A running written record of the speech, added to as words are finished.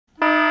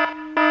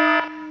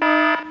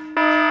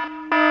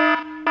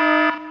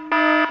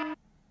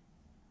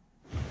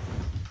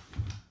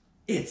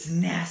It's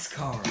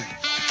NASCAR.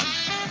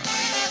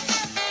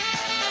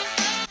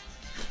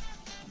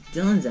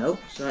 Dylan's out,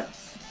 so that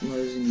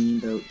losing me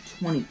about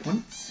 20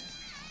 points.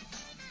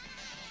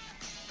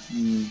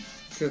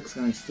 Trick's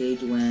got a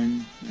stage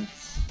win.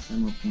 That's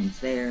 10 more points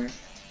there.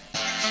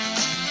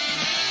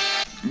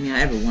 I mean, I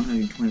have a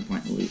 120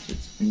 point lead, so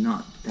it's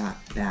not that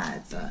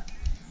bad, but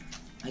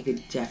I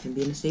could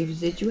definitely be in a safer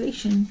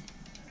situation.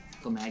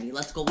 Go, Maddie.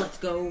 Let's go, let's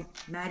go.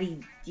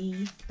 Maddie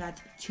D,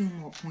 that's 2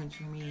 more points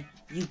for me.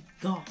 You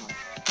got it.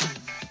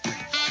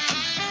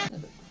 That's a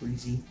bit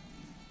crazy.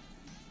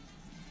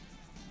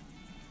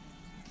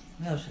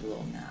 Maybe I'll just have a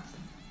little nap.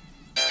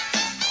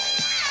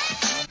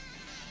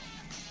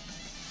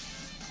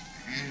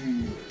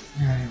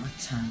 Alright, what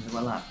time is it?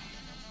 Well up.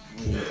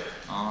 Wait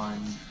on.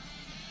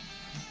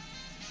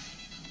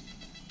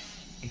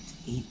 It's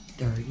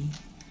 8:30.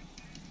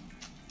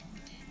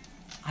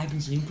 I've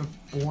been sleeping for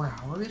 4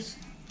 hours?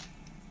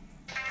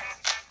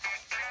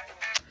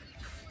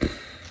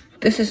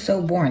 This is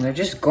so boring. They're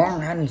just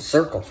going around in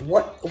circles.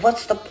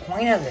 What's the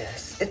point of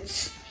this?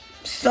 It's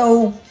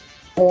so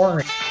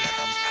boring.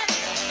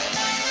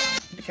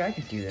 I'm sure I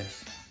could do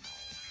this.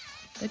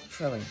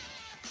 Literally.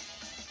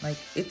 Like,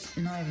 it's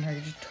not even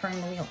hard. Just turn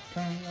the wheel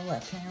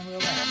left, turn the wheel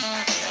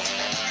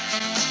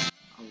left.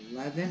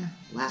 11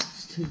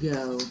 laps to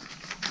go.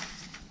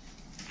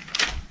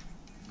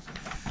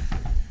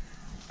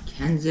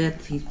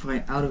 Kenseth, he's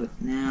probably out of it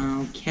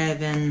now.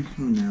 Kevin,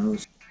 who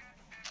knows?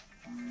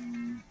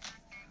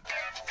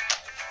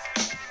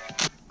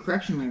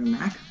 Correction, Larry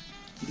Mac.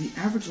 The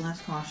average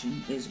last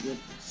caution is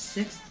with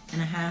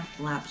 6.5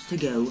 laps to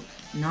go,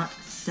 not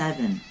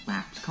 7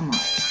 laps. Come on.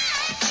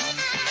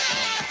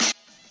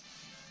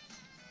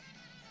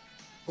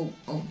 Oh,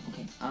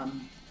 okay.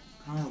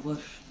 Kyle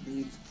Busch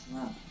leads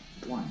lap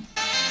 1.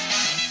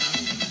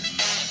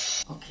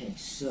 Okay,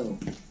 so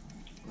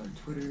go to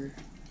Twitter.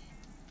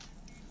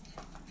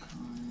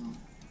 Kyle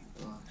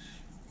Busch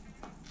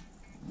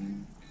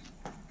wins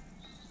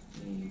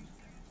stage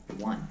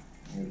 1.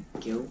 There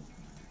we go.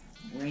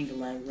 Rain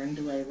delay, rain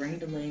delay, rain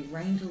delay,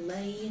 rain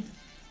delay.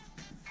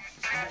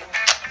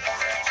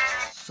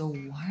 So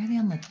why are they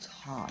on the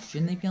top?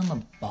 Shouldn't they be on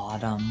the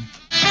bottom?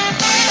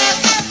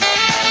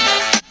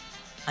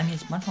 I mean,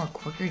 it's much more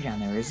quicker down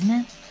there, isn't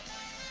it?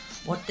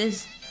 What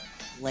does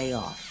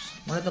playoffs?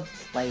 What do the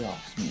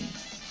playoffs mean?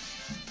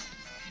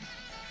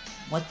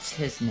 What's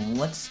his name?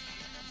 What's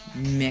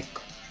Mick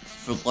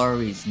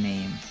Flurry's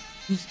name?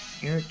 Who's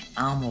Eric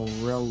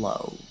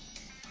Almirillo?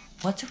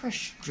 What's a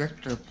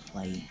restrictor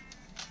plate?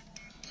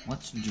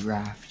 What's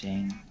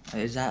drafting?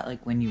 Is that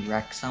like when you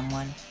wreck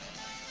someone?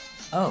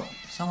 Oh,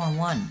 someone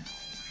won.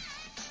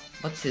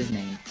 What's his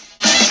name?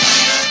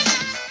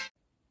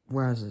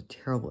 Wow, that was a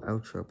terrible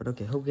outro, but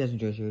okay, hope you guys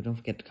enjoyed this video. Don't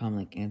forget to comment,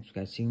 like, and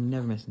subscribe so you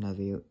never miss another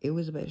video. It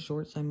was a bit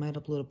short, so I might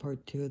upload a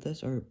part 2 of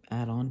this, or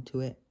add on to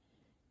it.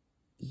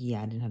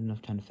 Yeah, I didn't have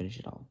enough time to finish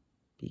it all,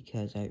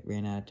 because I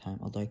ran out of time,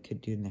 although I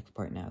could do the next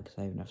part now, because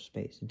I have enough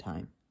space and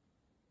time.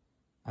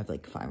 I have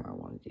like 5 more I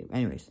want to do.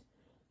 Anyways,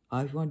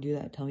 if you want to do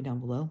that, tell me down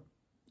below.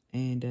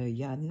 And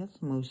yeah, I think that's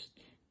the most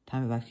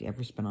time I've actually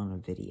ever spent on a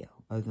video,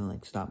 other than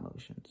like stop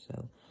motion.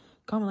 So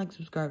comment, like,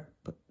 subscribe,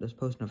 put those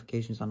post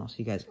notifications on. I'll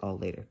see you guys all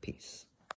later. Peace.